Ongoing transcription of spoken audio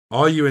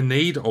Are you in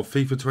need of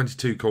FIFA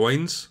 22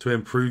 coins to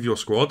improve your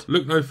squad?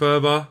 Look no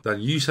further than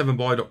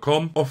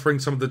u7buy.com, offering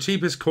some of the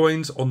cheapest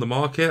coins on the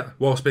market,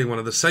 whilst being one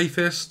of the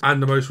safest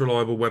and the most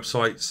reliable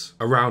websites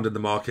around in the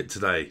market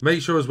today.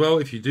 Make sure as well,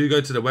 if you do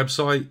go to the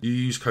website, you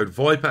use code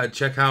VIPER at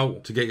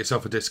checkout to get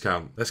yourself a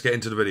discount. Let's get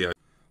into the video.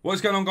 What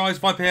is going on, guys?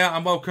 Viper here,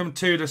 and welcome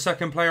to the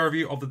second player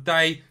review of the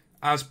day,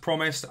 as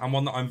promised, and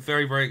one that I'm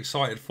very, very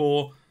excited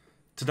for.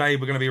 Today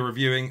we're going to be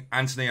reviewing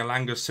Anthony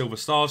Elanga's Silver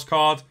Stars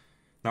card.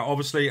 Now,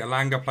 obviously,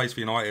 Elanga plays for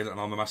United, and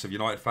I'm a massive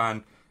United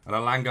fan. And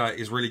Elanga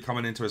is really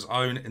coming into his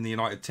own in the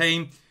United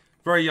team.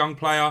 Very young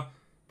player,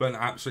 but an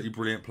absolutely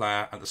brilliant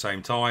player at the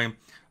same time.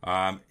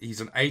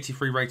 He's an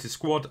 83 rated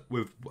squad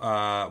with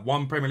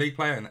one Premier League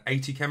player and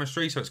 80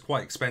 chemistry, so it's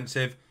quite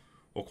expensive,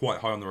 or quite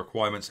high on the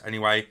requirements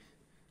anyway.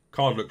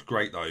 Card looks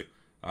great, though.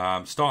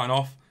 Starting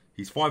off,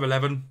 he's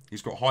 5'11".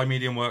 He's got high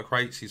medium work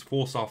rates. He's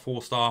 4-star,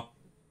 4-star.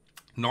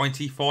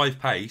 95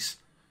 pace,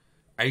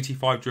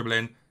 85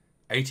 dribbling,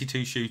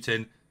 82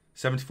 shooting,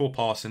 74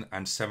 passing,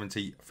 and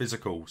 70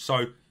 physical.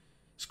 So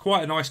it's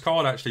quite a nice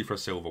card actually for a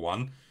silver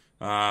one.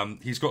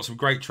 He's got some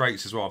great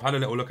traits as well. I've had a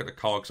little look at the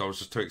card because I was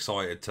just too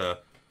excited to,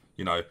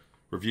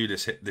 review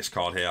this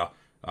card here.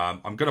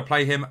 I'm going to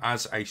play him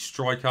as a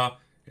striker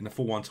in the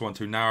full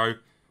 1-2-1-2 narrow.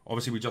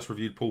 Obviously, we just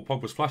reviewed Paul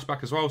Pogba's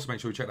flashback as well, so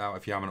make sure you check that out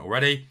if you haven't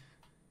already.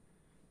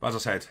 But as I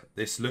said,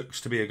 this looks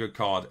to be a good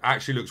card. It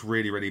actually looks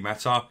really, really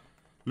meta.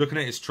 Looking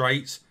at his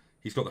traits,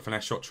 he's got the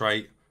finesse shot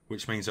trait,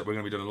 which means that we're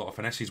going to be doing a lot of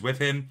finesses with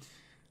him.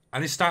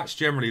 And his stats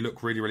generally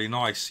look really, really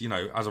nice,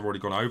 as I've already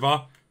gone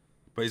over.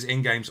 But his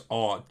in-games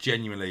are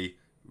genuinely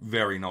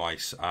very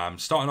nice.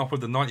 Starting off with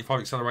the 95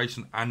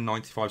 acceleration and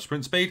 95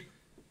 sprint speed.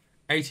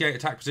 88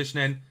 attack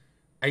positioning,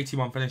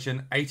 81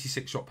 finishing,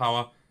 86 shot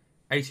power,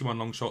 81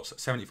 long shots,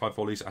 75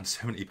 volleys, and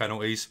 70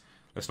 penalties.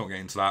 Let's not get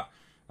into that.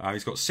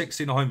 He's got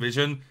 69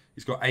 vision.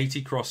 He's got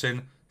 80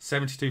 crossing,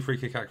 72 free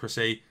kick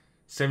accuracy,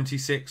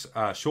 76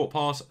 short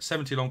pass,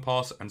 70 long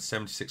pass, and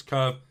 76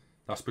 curve.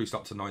 That's boosted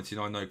up to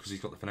 99 though because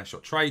he's got the finesse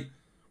shot trait,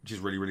 which is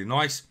really, really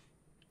nice.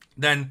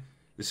 Then,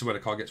 this is where the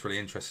card gets really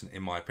interesting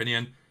in my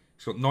opinion.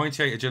 He's got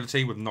 98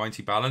 agility with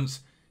 90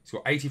 balance. He's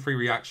got 83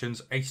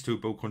 reactions, 82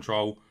 ball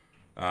control,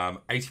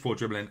 84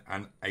 dribbling,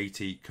 and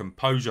 80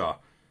 composure.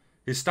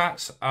 His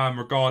stats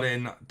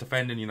regarding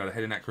defending, the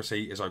heading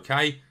accuracy is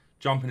okay.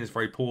 Jumping is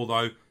very poor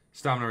though.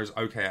 Stamina is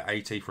okay at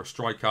 80 for a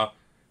striker.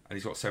 And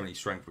he's got 70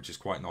 strength, which is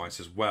quite nice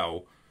as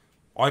well.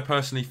 I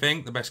personally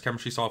think the best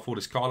chemistry style for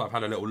this card, I've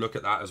had a little look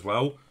at that as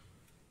well.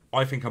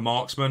 I think a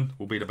marksman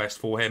will be the best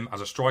for him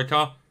as a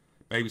striker.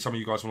 Maybe some of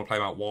you guys want to play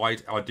him out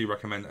wide. I do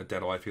recommend a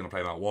Deadeye if you want to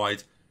play him out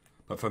wide.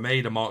 But for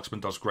me, the marksman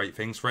does great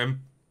things for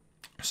him.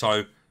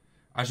 So,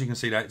 as you can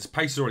see there, his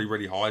pace is already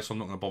really high, so I'm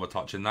not going to bother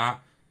touching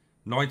that.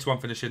 91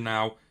 finishing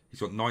now.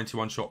 He's got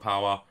 91 shot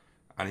power.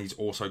 And he's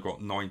also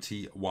got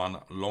 91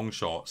 long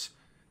shots.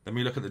 Then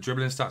we look at the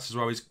dribbling stats as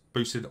well. He's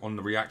boosted on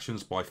the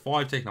reactions by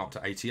 5, taken up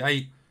to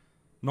 88.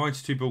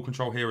 92 ball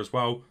control here as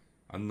well.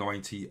 And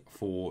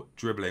 94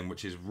 dribbling,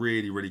 which is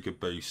really, really good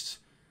boosts.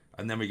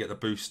 And then we get the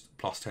boost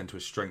plus 10 to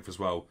his strength as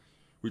well,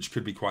 which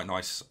could be quite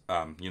nice,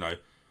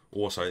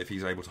 also if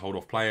he's able to hold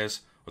off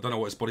players. I don't know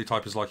what his body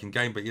type is like in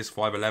game, but he is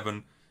 5'11",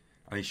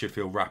 and he should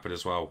feel rapid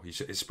as well.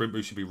 His sprint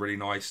boost should be really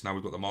nice. Now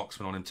we've got the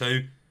marksman on him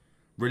too.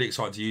 Really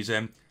excited to use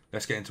him.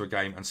 Let's get into a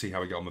game and see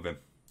how we get on with him.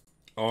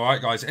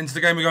 Alright guys, into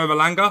the game we go with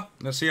Elanga.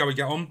 Let's see how we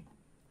get on.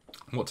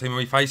 What team are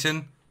we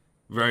facing?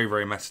 Very,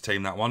 very meta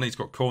team, that one. He's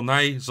got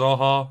Cornet,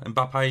 Zaha,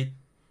 Mbappe,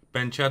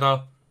 Ben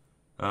Cheddar,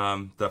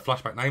 the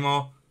flashback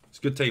Neymar. It's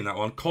a good team, that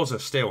one. Koza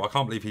still, I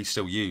can't believe he's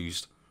still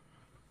used.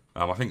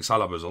 I think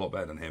Salaba's a lot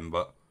better than him,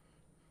 but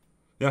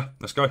yeah,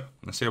 let's go.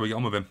 Let's see how we get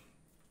on with him.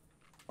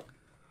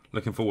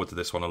 Looking forward to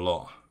this one a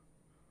lot.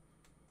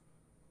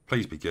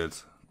 Please be good.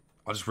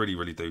 I just really,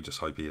 really do just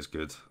hope he is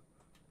good.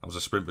 That was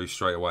a sprint boost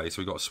straight away,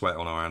 so we've got a sweat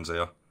on our hands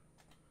here.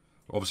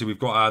 Obviously, we've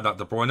got that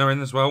De Bruyne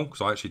in as well,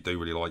 because I actually do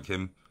really like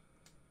him.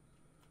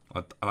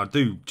 And I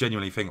do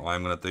genuinely think I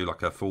am going to do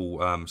like a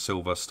full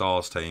Silver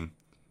Stars team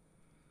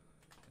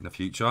in the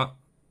future.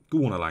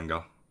 Go on,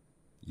 Elanga.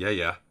 Yeah,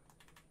 yeah.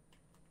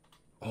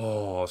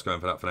 Oh, I was going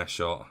for that finesse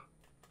shot.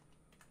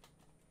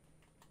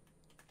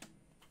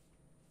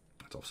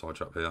 That's offside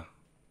trap here.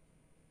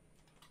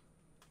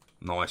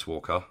 Nice,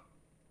 Walker.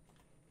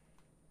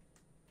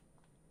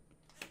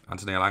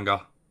 Anthony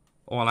Elanga.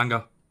 Oh,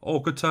 Elanga. Oh,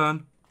 good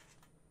turn.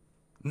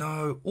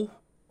 No.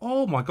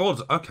 Oh my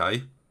God.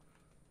 Okay.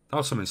 That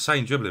was some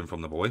insane dribbling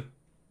from the boy.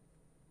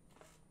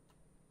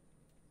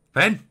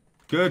 Ben.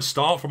 Good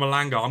start from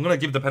Elanga. I'm going to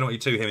give the penalty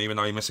to him, even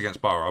though he missed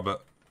against Borough,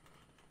 but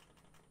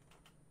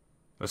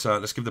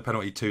let's give the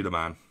penalty to the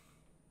man.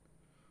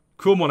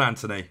 Come on,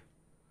 Anthony.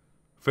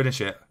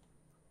 Finish it.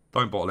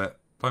 Don't bottle it.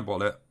 Don't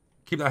bottle it.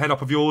 Keep that head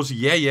up of yours.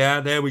 Yeah, yeah.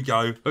 There we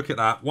go. Look at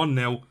that.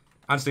 1-0.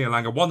 Anthony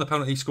Elanga won the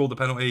penalty, scored the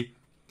penalty.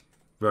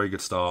 Very good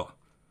start.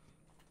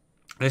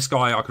 This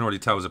guy, I can already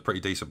tell, is a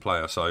pretty decent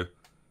player, so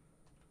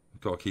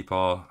we've got to keep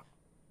our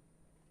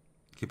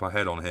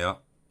head on here.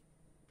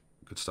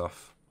 Good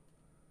stuff.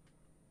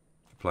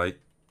 Play.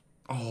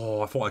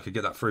 Oh, I thought I could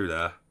get that through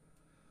there.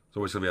 It's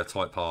always going to be a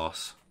tight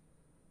pass.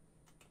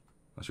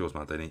 That's yours,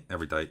 Maldini.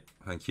 Every day.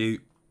 Thank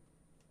you.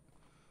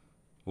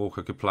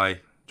 Walker could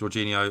play.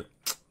 Jorginho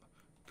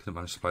couldn't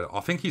manage to play that. I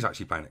think he's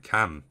actually playing at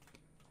cam.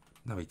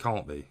 No, he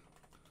can't be.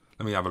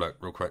 Let me have a look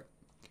real quick.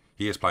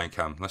 He is playing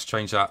cam. Let's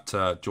change that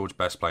to George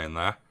Best playing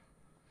there.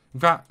 In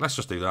fact, let's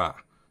just do that.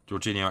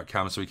 Jorginho at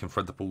cam so we can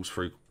thread the balls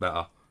through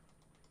better.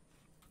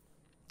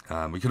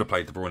 We could have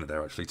played De Bruyne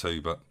there actually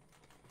too, but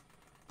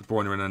De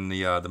Bruyne in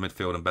the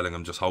midfield and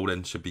Bellingham just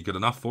holding should be good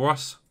enough for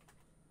us.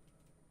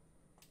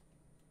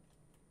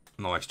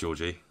 Nice,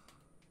 Georgie.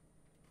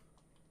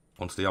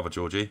 On to the other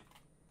Georgie.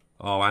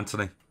 Oh,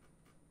 Anthony.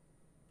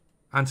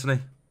 Anthony.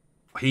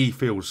 He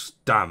feels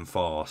damn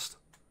fast.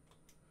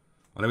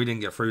 I know he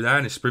didn't get through there,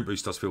 and his sprint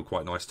boost does feel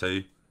quite nice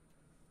too.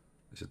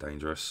 This is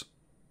dangerous.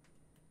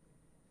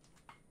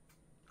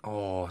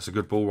 Oh, it's a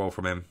good ball roll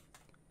from him.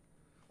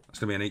 That's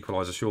going to be an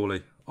equaliser,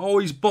 surely. Oh,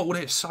 he's bottled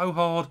it so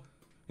hard.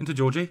 Into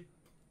Georgie.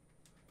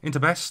 Into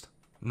Best.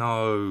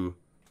 No.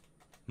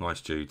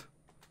 Nice, Jude.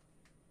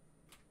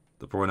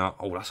 De Bruyne.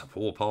 Oh, that's a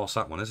poor pass,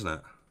 that one, isn't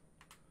it?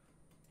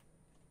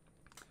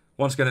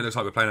 Once again, it looks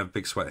like we're playing a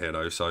big sweat here,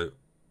 though, so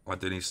I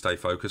do need to stay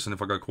focused. And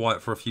if I go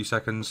quiet for a few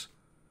seconds,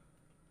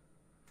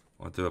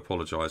 I do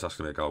apologise. That's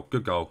going to be a goal.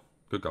 Good goal.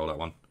 Good goal, that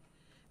one.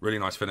 Really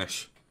nice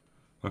finish.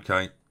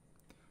 Okay.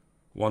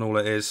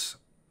 1-1 it is.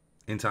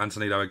 Into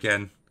Anthony, though,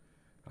 again.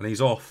 And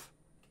he's off.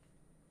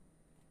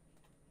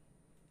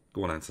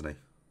 Go on, Anthony.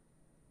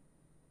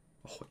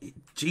 Oh,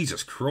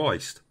 Jesus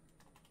Christ.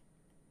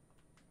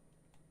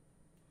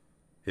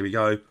 Here we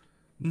go.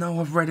 No,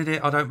 I've readied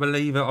it. I don't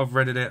believe it. I've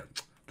readied it.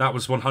 That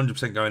was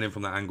 100% going in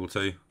from that angle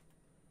too.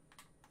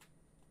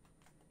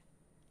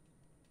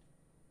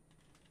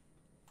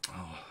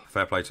 Oh,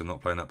 fair play to him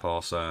not playing that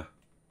pass there.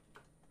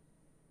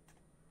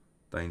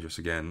 Dangerous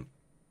again.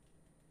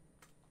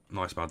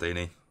 Nice,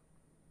 Maldini.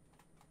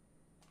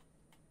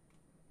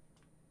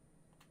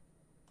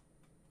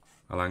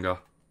 Elanga.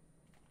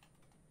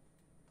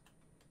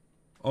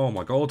 Oh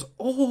my god.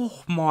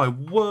 Oh my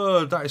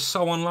word. That is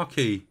so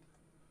unlucky.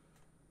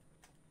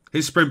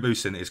 His sprint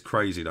boosting is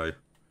crazy though.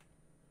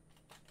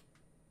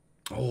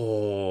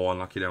 Oh,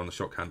 unlucky there on the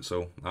shot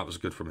cancel. That was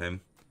good from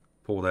him.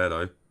 Poor there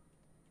though.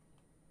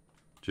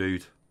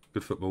 Jude.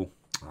 Good football.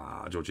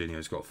 Ah,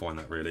 Jorginho's got to find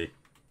that really.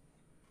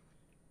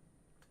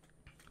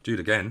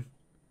 Jude again.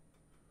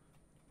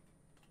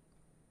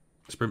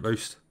 Sprint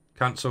boost.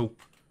 Cancel.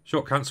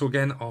 Shot cancel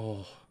again.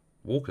 Oh,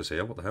 Walker's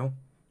here. What the hell?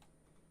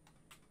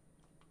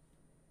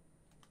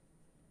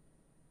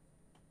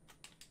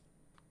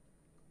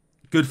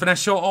 Good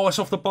finesse shot. Oh, it's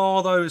off the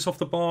bar, though. It's off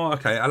the bar.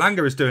 Okay,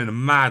 Elanga is doing a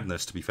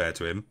madness, to be fair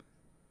to him.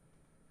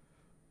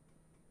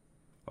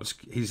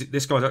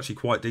 This guy's actually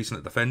quite decent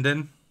at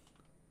defending.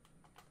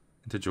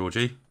 Into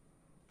Georgie.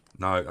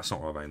 No, that's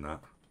not where I aimed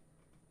that.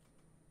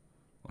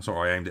 That's not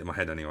where I aimed it in my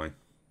head, anyway.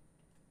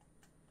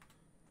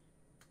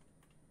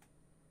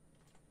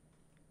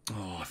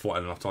 Oh, I thought I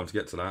had enough time to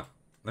get to that.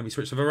 Let me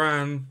switch to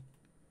Varane.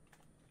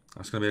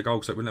 That's going to be a goal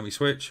because it wouldn't let me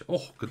switch.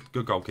 Oh, good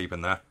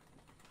goalkeeping there.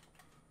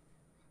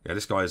 Yeah,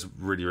 this guy is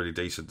really, really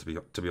decent,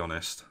 to be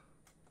honest.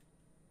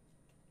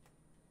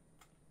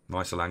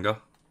 Nice Elanga.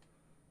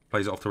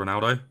 Plays it off to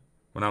Ronaldo.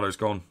 Ronaldo's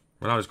gone.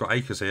 Ronaldo's got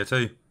acres here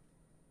too.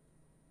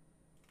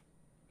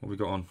 What have we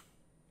got on?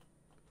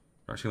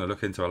 We're actually going to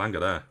look into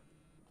Elanga there.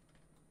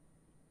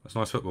 That's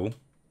nice football.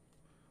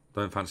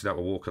 Don't fancy that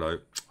with Walker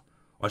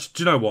though. Do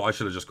you know what? I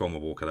should have just gone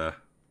with Walker there.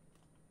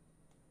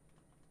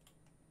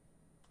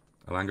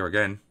 Elanga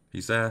again.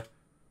 He's there.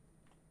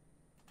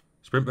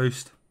 Sprint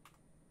boost.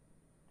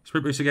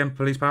 Sprint boost again,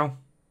 please, pal.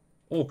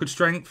 Oh, good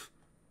strength.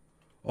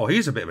 Oh,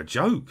 he's a bit of a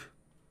joke.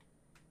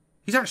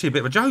 He's actually a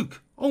bit of a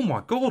joke. Oh,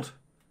 my God.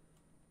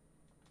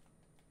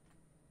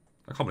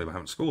 I can't believe I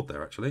haven't scored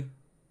there, actually.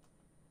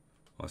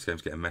 Oh, this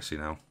game's getting messy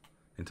now.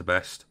 Into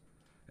Best.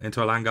 Into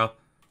Elanga.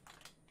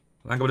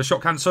 Elanga with a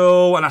shot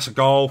cancel. And that's a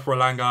goal for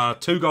Elanga.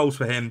 2 goals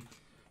for him.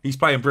 He's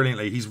playing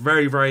brilliantly. He's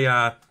very, very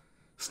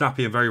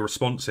snappy and very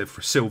responsive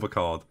for a silver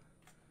card.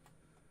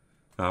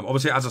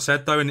 Obviously, as I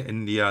said, though,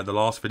 in the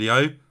last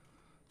video,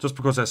 just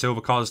because they're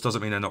silver cards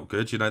doesn't mean they're not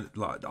good. You know,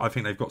 like, I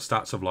think they've got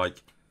stats of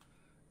like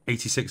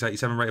 86,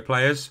 87 rated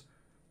players.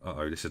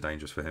 Uh-oh, this is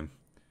dangerous for him.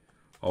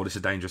 Oh, this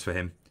is dangerous for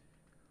him.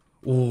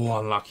 Oh,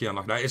 unlucky,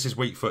 unlucky. That is his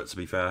weak foot, to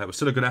be fair. It was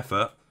still a good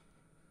effort.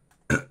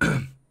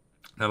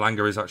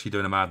 Elanga is actually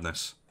doing a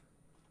madness.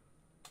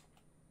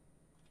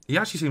 He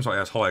actually seems like he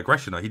has high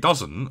aggression, though. He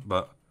doesn't,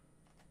 but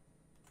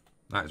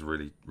that is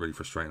really, really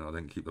frustrating. I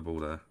didn't keep the ball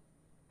there.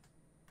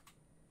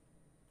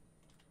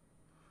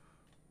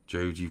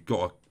 Jude, you've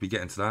got to be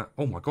getting to that.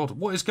 Oh my God,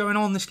 what is going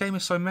on? This game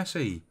is so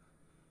messy.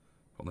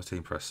 On the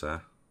team press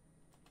there.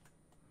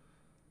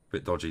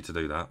 Bit dodgy to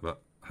do that, but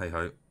hey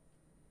ho.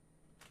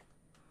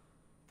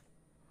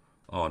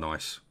 Oh,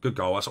 nice. Good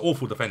goal. That's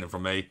awful defending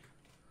from me.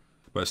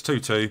 But it's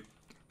 2-2.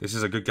 This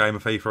is a good game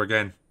of FIFA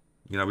again.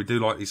 You know, we do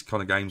like these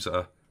kind of games that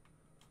are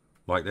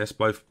like this.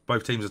 Both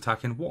teams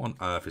attacking. What on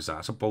earth is that?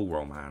 It's a ball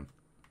roll, man.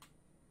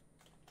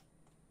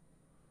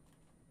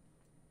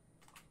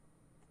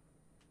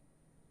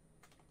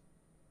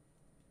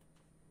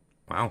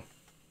 Wow.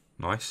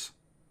 Nice.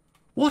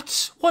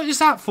 What? What is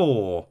that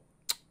for?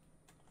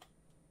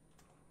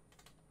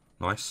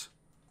 Nice.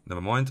 Never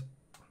mind.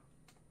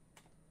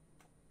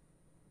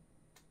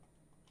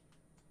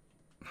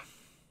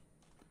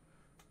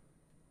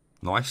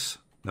 Nice.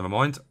 Never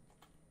mind.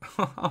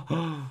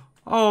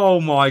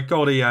 Oh my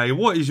god, EA.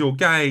 What is your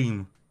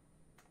game?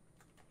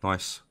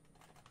 Nice.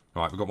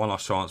 Alright, we've got one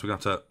last chance. We're going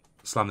to have to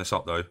slam this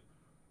up, though.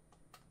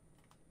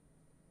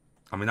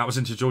 I mean, that was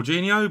into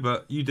Jorginho,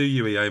 but you do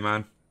you, EA,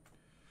 man.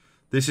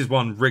 This is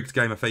one rigged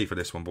game of FIFA,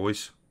 this one,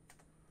 boys.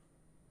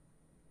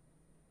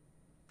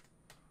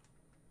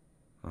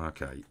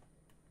 Okay.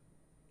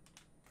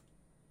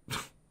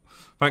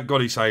 Thank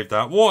God he saved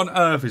that. What on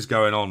earth is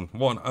going on?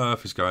 What on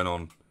earth is going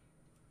on?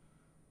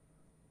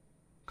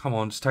 Come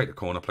on, just take the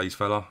corner, please,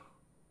 fella.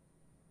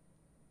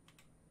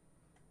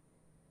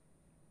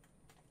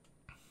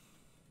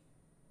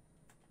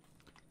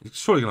 It's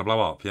surely going to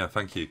blow up. Yeah,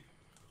 thank you.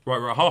 Right,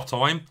 we're at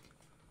half-time.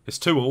 It's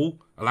 2-2.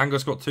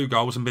 Elanga's got 2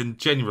 goals and been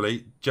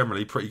generally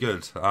pretty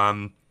good.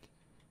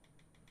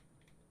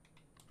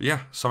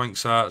 Yeah,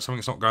 something's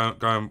not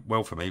going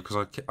well for me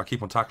because I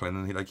keep on tackling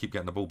and they keep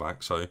getting the ball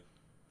back. So, what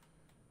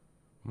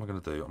am I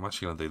going to do? I'm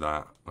actually going to do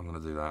that. I'm going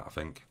to do that, I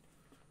think.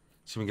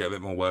 See if we can get a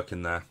bit more work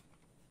in there.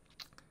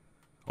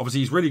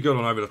 Obviously, he's really good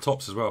on over the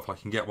tops as well. If I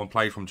can get one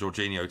play from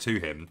Jorginho to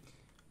him,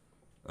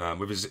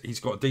 he's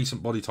got a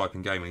decent body type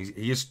in game, and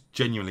he is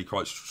genuinely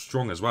quite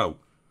strong as well.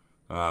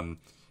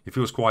 He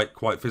feels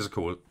quite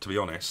physical, to be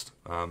honest.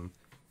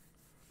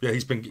 Yeah,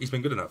 he's been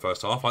good in that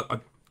first half.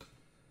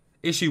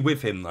 Issue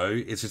with him though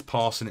is his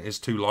passing is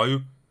too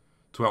low,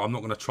 to where I'm not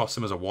going to trust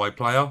him as a wide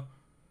player.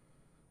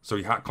 So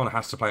he kind of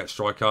has to play at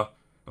striker.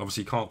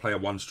 Obviously, he can't play a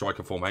one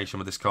striker formation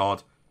with this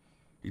card.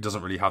 He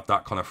doesn't really have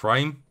that kind of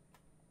frame.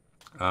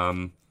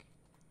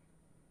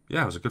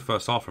 Yeah, it was a good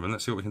first half from him.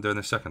 Let's see what we can do in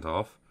this second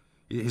half.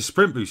 His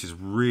sprint boost is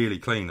really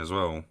clean as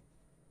well.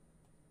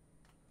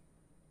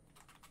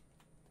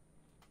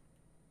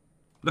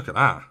 Look at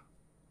that.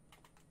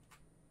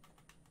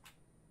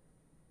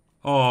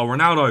 Oh,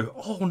 Ronaldo.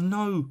 Oh,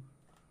 no.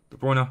 De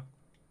Bruyne.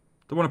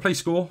 De Bruyne, please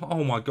score.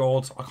 Oh, my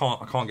God. I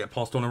can't get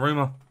past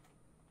Donnarumma.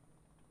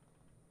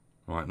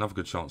 Right, another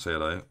good chance here,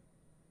 though.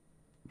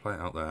 Play it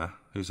out there.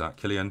 Who's that?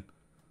 Kylian.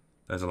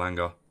 There's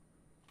Elanga.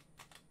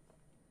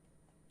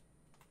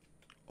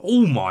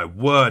 Oh, my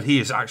word. He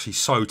is actually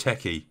so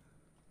techie.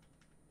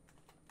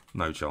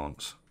 No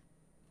chance.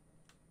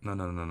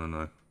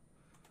 No.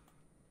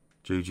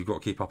 Jude, you've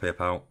got to keep up here,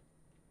 pal.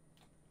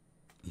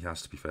 He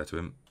has to be fair to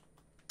him.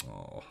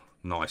 Oh,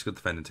 nice. Good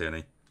defending,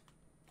 Tierney.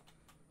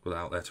 Got it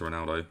out there to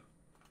Ronaldo.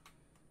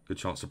 Good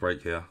chance to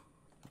break here.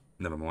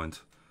 Never mind.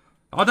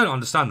 I don't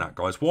understand that,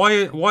 guys. Why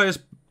is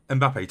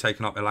Mbappe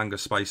taking up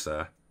Elanga's space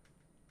there?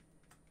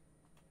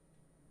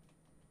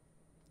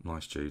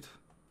 Nice, Jude.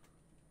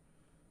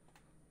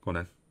 Go on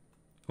then.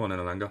 Go on then,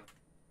 Elanga.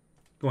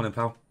 Go on then,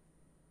 pal.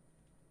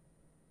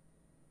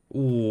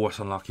 Oh, it's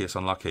unlucky. It's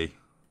unlucky.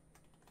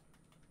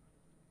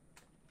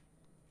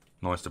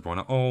 Nice, De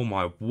Bruyne. Oh,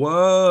 my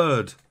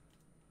word.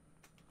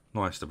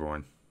 Nice, De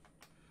Bruyne.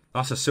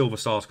 That's a Silver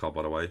Stars card,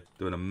 by the way.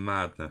 Doing a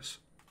madness.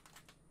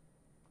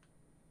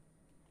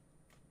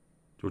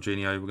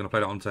 Jorginho. We're going to play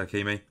that on to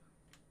Hakimi.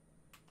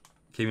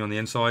 Hakimi on the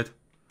inside.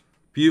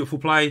 Beautiful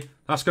play.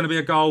 That's going to be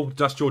a goal.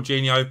 That's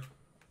Jorginho.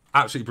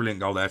 Absolutely brilliant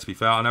goal there, to be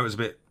fair. I know it was a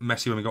bit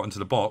messy when we got into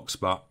the box,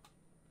 but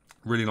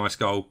really nice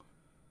goal.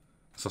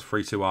 So that's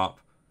 3-2 up.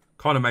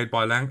 Kind of made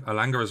by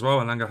Elanga as well.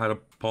 Elanga had a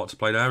part to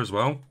play there as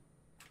well.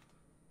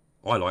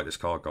 I like this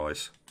card,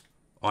 guys.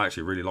 I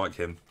actually really like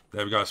him.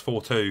 There we go. It's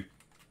 4-2.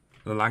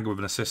 And Elanga with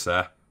an assist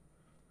there.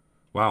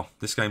 Wow.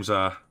 This game's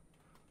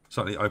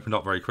certainly opened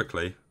up very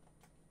quickly.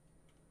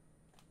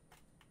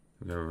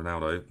 We go with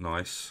Ronaldo.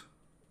 Nice.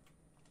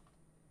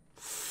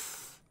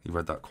 He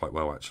read that quite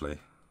well, actually.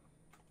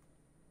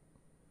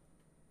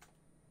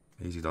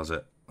 Easy does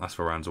it. That's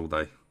for rounds all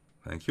day.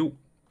 Thank you.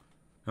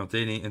 Now,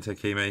 Dini into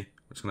Hakimi.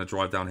 We're just going to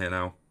drive down here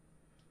now.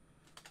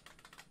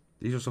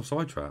 These are some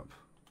side trap.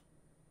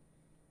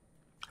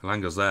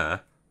 Elanga's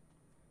there.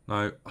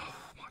 No. Oh,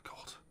 my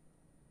God.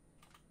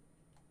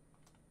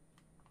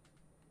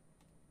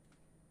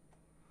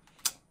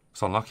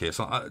 It's unlucky.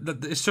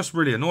 It's just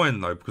really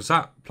annoying, though, because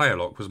that player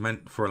lock was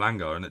meant for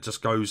Elanga, and it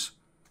just goes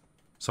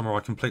somewhere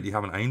I completely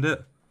haven't aimed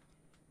it.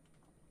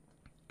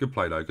 Good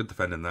play, though. Good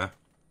defending there.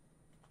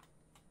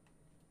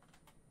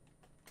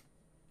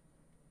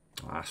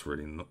 Oh, that's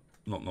really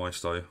not nice,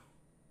 though.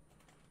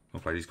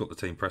 He's got the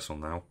team press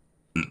on now.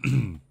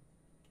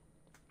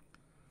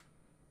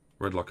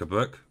 Read like a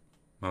book.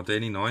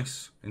 Maldini,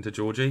 nice. Into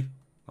Georgie.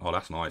 Oh,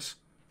 that's nice.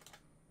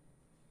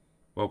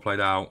 Well played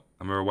out.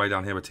 And we're away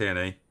down here with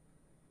Tierney.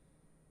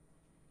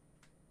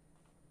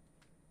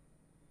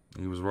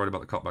 He was worried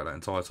about the cutback that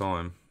entire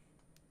time.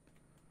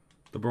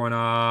 De Bruyne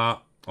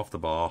off the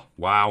bar.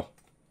 Wow.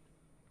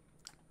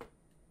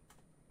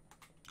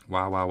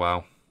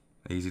 Wow.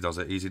 Easy does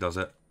it. Easy does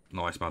it.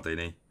 Nice,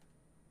 Maldini.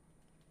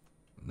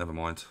 Never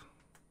mind.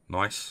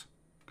 Nice.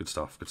 Good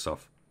stuff. Good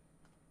stuff.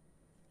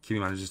 Kimi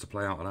manages to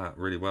play out of that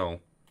really well.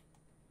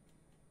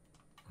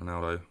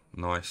 Ronaldo,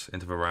 nice.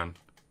 Into Varane.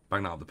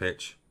 Bang that up the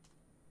pitch.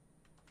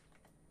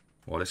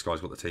 Well, this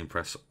guy's got the team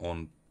press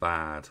on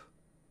bad.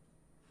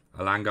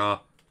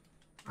 Elanga.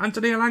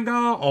 Anthony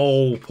Elanga.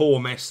 Oh, poor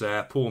miss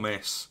there. Poor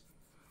miss.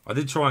 I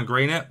did try and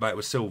green it, but it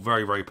was still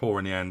very, very poor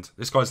in the end.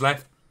 This guy's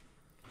left.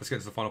 Let's get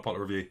to the final part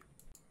of the review.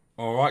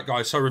 Alright,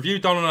 guys. So, review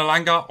done on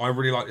Elanga. I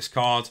really like this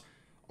card.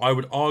 I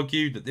would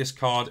argue that this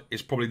card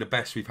is probably the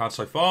best we've had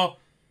so far.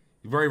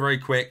 Very, very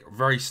quick.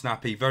 Very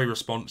snappy. Very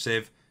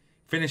responsive.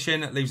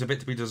 Finishing leaves a bit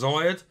to be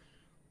desired.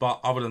 But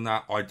other than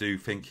that, I do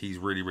think he's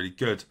really, really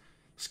good.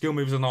 Skill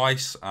moves are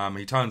nice.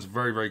 He turns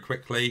very, very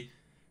quickly.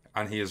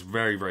 And he is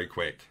very, very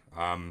quick.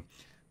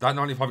 That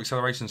 95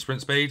 acceleration and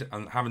sprint speed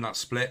and having that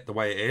split the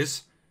way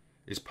it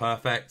is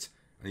perfect.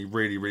 And he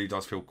really, really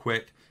does feel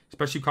quick.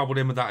 Especially coupled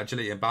in with that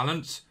agility and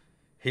balance.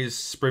 His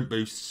sprint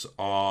boosts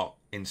are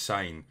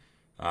insane.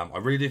 I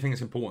really do think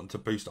it's important to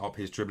boost up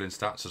his dribbling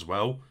stats as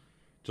well.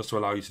 Just to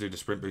allow you to do the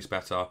sprint boost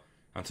better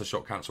and to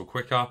shot cancel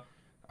quicker.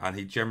 And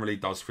he generally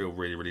does feel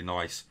really, really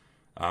nice.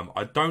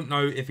 I don't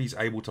know if he's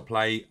able to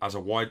play as a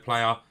wide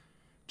player.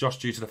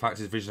 Just due to the fact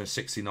his vision is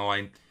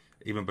 69.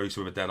 Even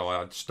boosted with a dead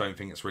eye, I just don't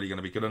think it's really going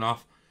to be good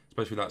enough.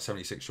 Especially with that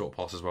 76 short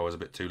pass as well is a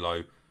bit too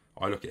low.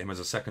 I look at him as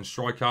a second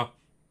striker.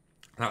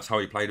 That's how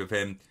he played with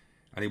him.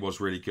 And he was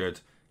really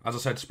good. As I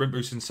said, sprint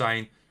boost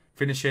insane.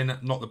 Finishing,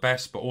 not the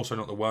best, but also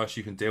not the worst.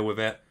 You can deal with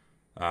it.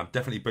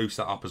 Definitely boost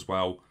that up as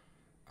well.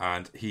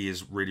 And he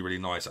is really, really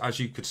nice. As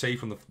you could see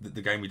from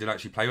the game we did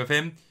actually play with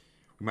him,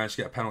 we managed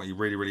to get a penalty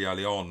really, really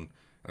early on.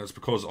 And it's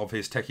because of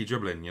his techie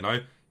dribbling, you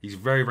know. He's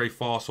very, very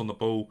fast on the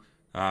ball.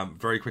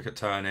 Very quick at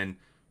turning.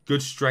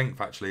 Good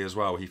strength, actually, as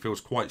well. He feels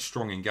quite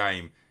strong in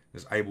game.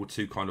 Is able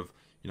to kind of,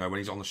 you know, when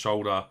he's on the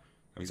shoulder,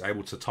 he's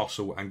able to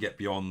tussle and get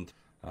beyond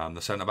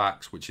the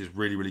centre-backs, which is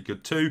really, really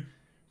good too.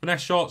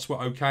 Finesse shots were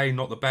okay,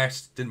 not the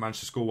best. Didn't manage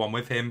to score one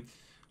with him.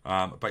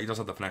 But he does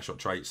have the finesse shot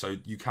trait, so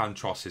you can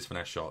trust his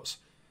finesse shots.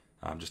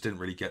 Just didn't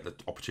really get the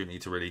opportunity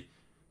to really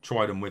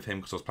try them with him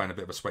because I was playing a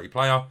bit of a sweaty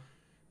player.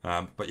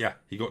 But yeah,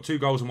 he got 2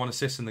 goals and 1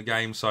 assist in the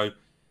game, so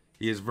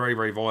he is very,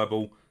 very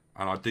viable.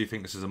 And I do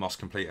think this is a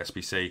must-complete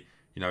SBC.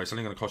 You know, it's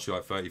only going to cost you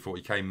like 30,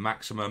 40k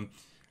maximum.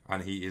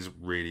 And he is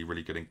really,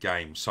 really good in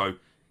game. So,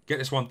 get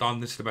this one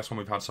done. This is the best one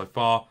we've had so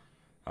far.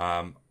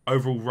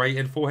 Overall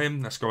rating for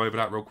him. Let's go over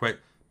that real quick.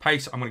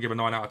 Pace, I'm going to give a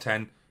 9 out of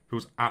 10.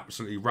 Feels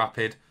absolutely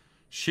rapid.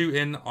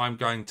 Shooting, I'm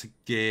going to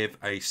give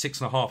a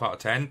 6.5 out of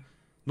 10.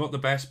 Not the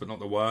best, but not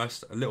the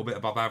worst. A little bit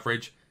above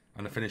average.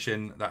 And the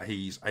finishing that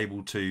he's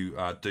able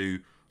to do...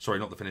 Sorry,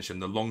 not the finishing.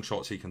 The long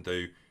shots he can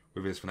do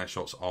with his finesse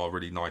shots are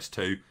really nice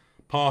too.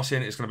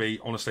 Passing is going to be,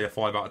 honestly, a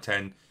 5 out of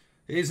 10.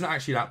 It isn't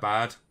actually that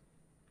bad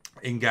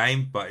in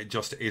game, but it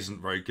just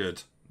isn't very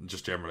good,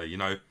 just generally, you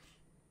know.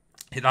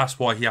 That's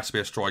why he has to be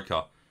a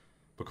striker.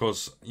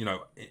 Because, you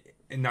know,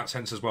 in that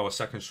sense as well, a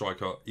second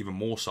striker, even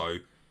more so,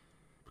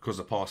 because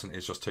the passing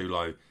is just too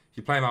low. If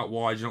you play him out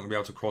wide, you're not going to be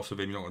able to cross with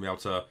him, you're not going to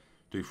be able to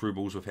do through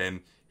balls with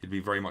him. He'd be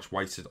very much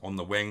weighted on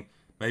the wing.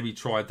 Maybe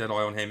try a dead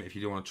eye on him if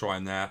you do want to try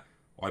him there.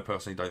 I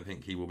personally don't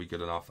think he will be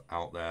good enough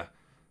out there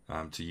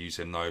to use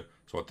him, though.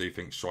 So I do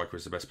think striker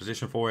is the best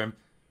position for him.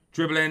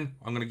 Dribbling,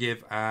 I'm going to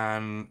give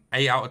an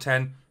 8 out of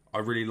 10. I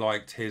really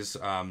liked his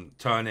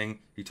turning.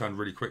 He turned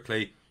really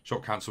quickly.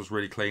 Shot cancel's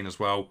really clean as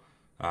well.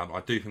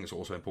 I do think it's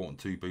also important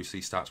to boost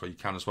these stats where you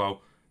can as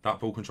well. That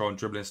ball control and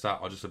dribbling stat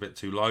are just a bit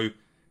too low.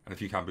 And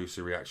if you can boost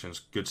the reactions,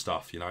 good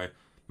stuff, you know.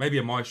 Maybe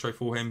a maestro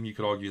for him. You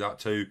could argue that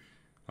too.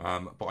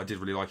 But I did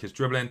really like his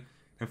dribbling.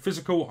 And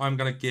physical, I'm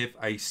going to give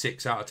a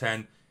 6 out of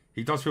 10.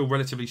 He does feel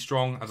relatively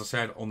strong, as I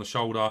said, on the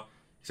shoulder.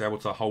 He's able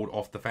to hold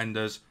off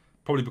defenders.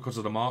 Probably because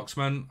of the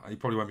marksman. He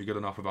probably won't be good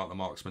enough about the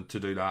marksman to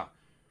do that.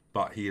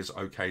 But he is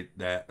okay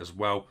there as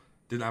well.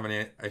 Didn't have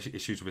any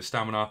issues with his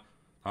stamina.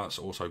 That's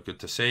also good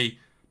to see.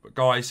 But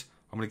guys,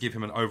 I'm going to give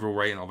him an overall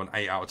rating of an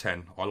 8 out of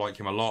 10. I like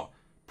him a lot.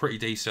 Pretty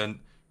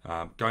decent.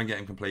 Go and get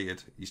him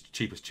completed. He's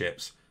cheap as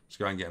chips. So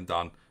go and get him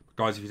done. But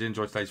guys, if you did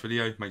enjoy today's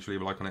video, make sure you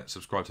leave a like on it.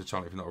 Subscribe to the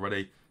channel if you're not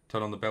already.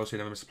 Turn on the bell so you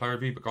never miss a play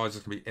review. But guys,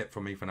 that's going to be it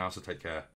from me for now. So take care.